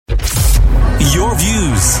Your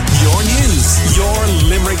views, your news, your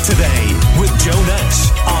Limerick Today with Joe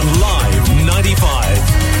Nash on Live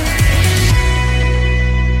 95.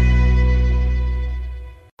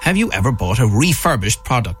 Have you ever bought a refurbished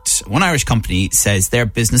product? One Irish company says their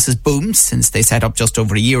business has boomed since they set up just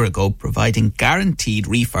over a year ago, providing guaranteed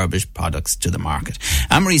refurbished products to the market.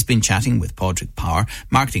 Anne-Marie's been chatting with Padraig Power,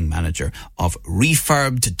 marketing manager of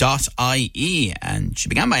Refurbed.ie, and she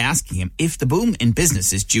began by asking him if the boom in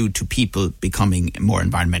business is due to people becoming more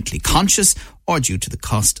environmentally conscious or due to the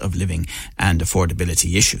cost of living and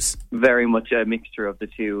affordability issues. Very much a mixture of the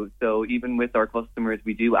two. So even with our customers,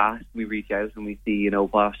 we do ask, we reach out and we see,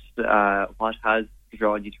 what has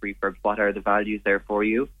drawn you to refurb, what are the values there for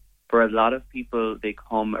you. For a lot of people, they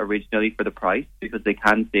come originally for the price because they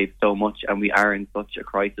can save so much, and we are in such a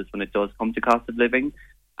crisis when it does come to cost of living.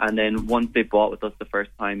 And then once they bought with us the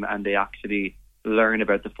first time and they actually learn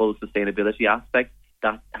about the full sustainability aspect,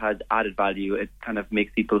 that has added value. It kind of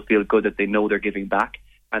makes people feel good that they know they're giving back.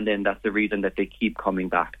 And then that's the reason that they keep coming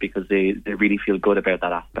back, because they really feel good about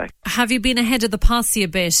that aspect. Have you been ahead of the posse a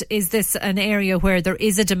bit? Is this an area where there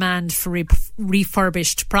is a demand for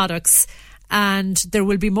refurbished products and there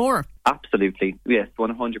will be more? Absolutely. Yes,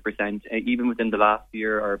 100%. Even within the last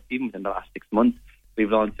year or even within the last 6 months, we've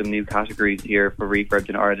launched some new categories here for refurbed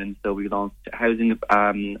in Ireland. So we launched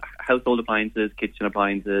household appliances, kitchen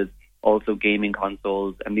appliances, also gaming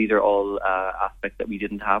consoles, and these are all aspects that we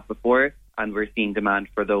didn't have before, and we're seeing demand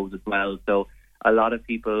for those as well. So a lot of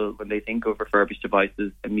people, when they think of refurbished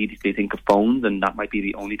devices, immediately think of phones, and that might be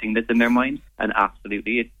the only thing that's in their mind. And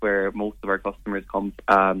absolutely, it's where most of our customers come,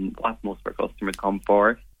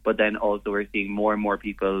 for. But then also we're seeing more and more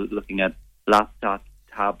people looking at laptops,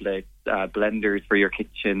 tablets, blenders for your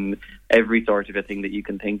kitchen, every sort of a thing that you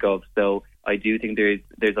can think of. So I do think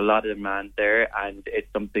there's a lot of demand there, and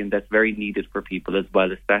it's something that's very needed for people as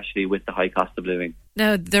well, especially with the high cost of living.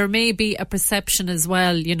 Now, there may be a perception as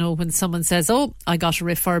well, when someone says, oh, I got a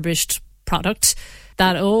refurbished product,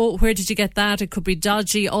 that, oh, where did you get that? It could be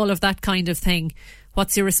dodgy, all of that kind of thing.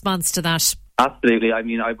 What's your response to that? Absolutely. I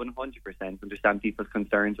mean, I 100% understand people's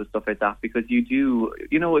concerns with stuff like that, because you do,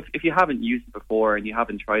 if you haven't used it before and you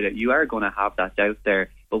haven't tried it, you are going to have that doubt there.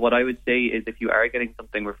 But what I would say is, if you are getting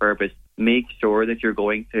something refurbished, make sure that you're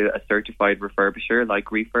going to a certified refurbisher like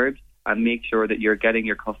Refurbed, and make sure that you're getting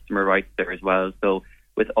your customer rights there as well. So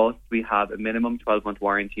with us, we have a minimum 12-month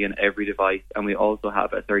warranty on every device, and we also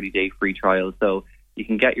have a 30-day free trial. So you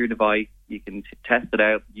can get your device, you can test it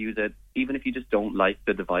out, use it. Even if you just don't like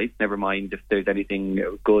the device, never mind if there's anything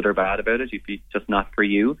good or bad about it, if it's just not for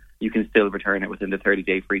you, you can still return it within the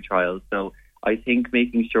 30-day free trial. So I think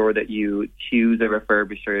making sure that you choose a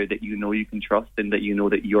refurbisher that you know you can trust and that you know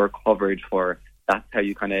that you're covered for, that's how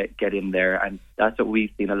you kind of get in there. And that's what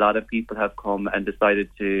we've seen. A lot of people have come and decided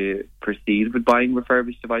to proceed with buying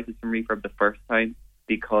refurbished devices from Refurb the first time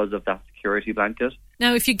because of that security blanket.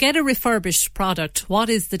 Now, if you get a refurbished product, what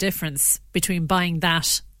is the difference between buying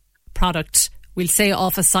that product, we'll say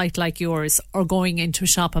off a site like yours, or going into a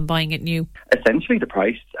shop and buying it new? Essentially the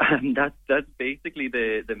price. That's basically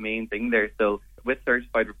the main thing there. So with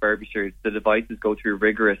certified refurbishers, the devices go through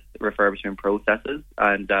rigorous refurbishment processes,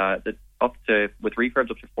 and with refurbs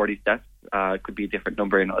up to 40 steps. Could be a different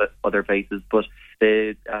number in other places, but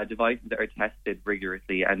the devices are tested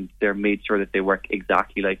rigorously and they're made sure that they work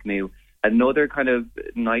exactly like new. Another kind of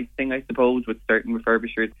nice thing, I suppose, with certain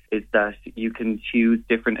refurbishers is that you can choose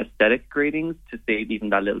different aesthetic gradings to save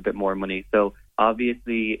even that little bit more money. So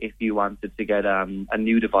obviously, if you wanted to get a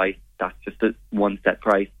new device, that's just a one set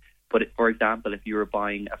price. But for example, if you were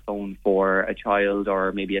buying a phone for a child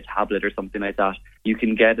or maybe a tablet or something like that, you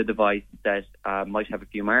can get a device that might have a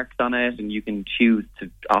few marks on it, and you can choose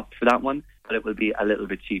to opt for that one, but it will be a little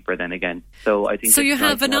bit cheaper then again. So I think you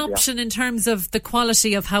have an option in terms of the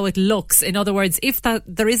quality of how it looks. In other words, if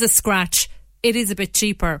there is a scratch, it is a bit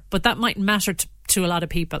cheaper, but that mightn't matter to a lot of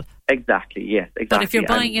people. Exactly, yes, exactly. But if you're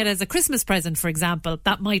buying it as a Christmas present, for example,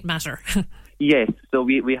 that might matter. Yes, so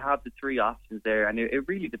we have the three options there, and it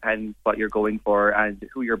really depends what you're going for and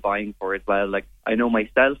who you're buying for as well. Like, I know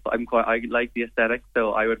myself, I like the aesthetic,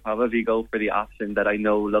 so I would probably go for the option that I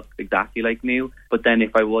know looks exactly like new. But then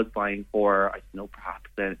if I was buying for,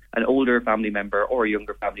 perhaps an older family member or a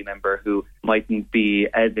younger family member who mightn't be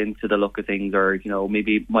as into the look of things, or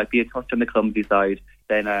maybe might be a touch on the clumsy side,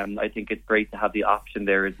 then I think it's great to have the option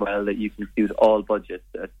there as well, that you can suit all budgets,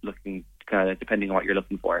 depending on what you're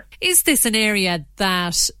looking for. Is this an area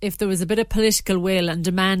that, if there was a bit of political will and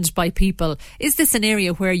demand by people, is this an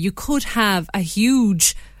area where you could have a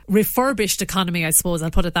huge refurbished economy, I suppose.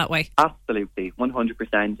 I'll put it that way. Absolutely,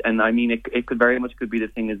 100%. And I mean, it could very much be the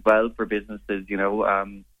thing as well for businesses, you know.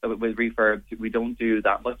 With refurbs, we don't do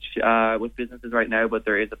that much with businesses right now, but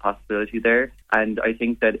there is a possibility there. And I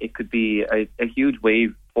think that it could be a huge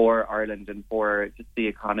wave for Ireland and for just the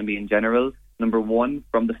economy in general. Number one,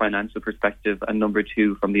 from the financial perspective, and number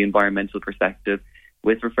two, from the environmental perspective.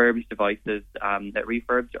 With refurbished devices, that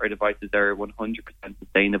refurbs are devices that are 100%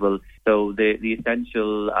 sustainable. So the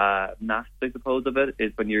essential mass, I suppose, of it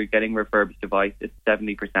is when you're getting refurbished device, it's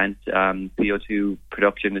 70% CO2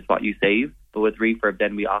 production is what you save. But with refurb,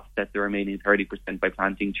 then we offset the remaining 30% by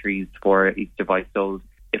planting trees for each device sold.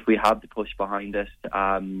 If we have the push behind it,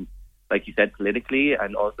 like you said, politically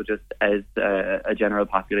and also just as a general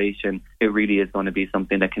population, it really is going to be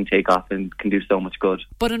something that can take off and can do so much good.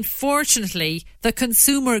 But unfortunately, the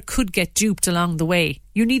consumer could get duped along the way.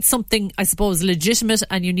 You need something, I suppose, legitimate,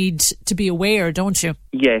 and you need to be aware, don't you?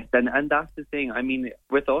 Yes, and that's the thing. I mean,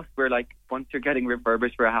 with us, we're like, once you're getting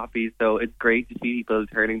refurbished, we're happy. So it's great to see people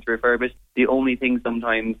turning to refurbished. The only thing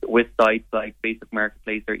sometimes with sites like Basic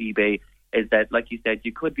Marketplace or eBay is that, like you said,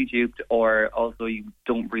 you could be duped, or also you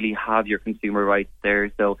don't really have your consumer rights there.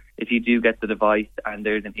 So if you do get the device and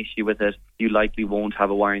there's an issue with it, you likely won't have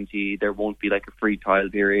a warranty. There won't be like a free trial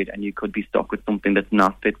period, and you could be stuck with something that's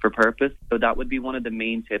not fit for purpose. So that would be one of the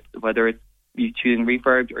main tips, whether it's you choosing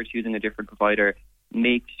refurbed or choosing a different provider.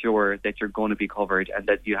 Make sure that you're going to be covered and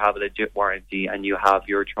that you have a legit warranty and you have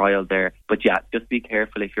your trial there. But yeah, just be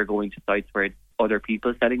careful if you're going to sites where it's other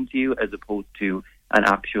people selling to you as opposed to an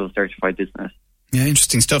actual certified business. Yeah,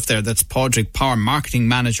 interesting stuff there. That's Padraig Power, marketing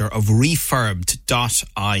manager of refurbed.ie,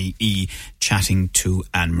 chatting to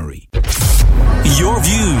Anne-Marie. Your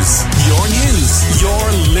views, your news,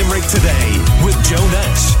 your Limerick Today with Joe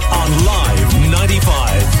Nash on Live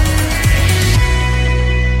 95.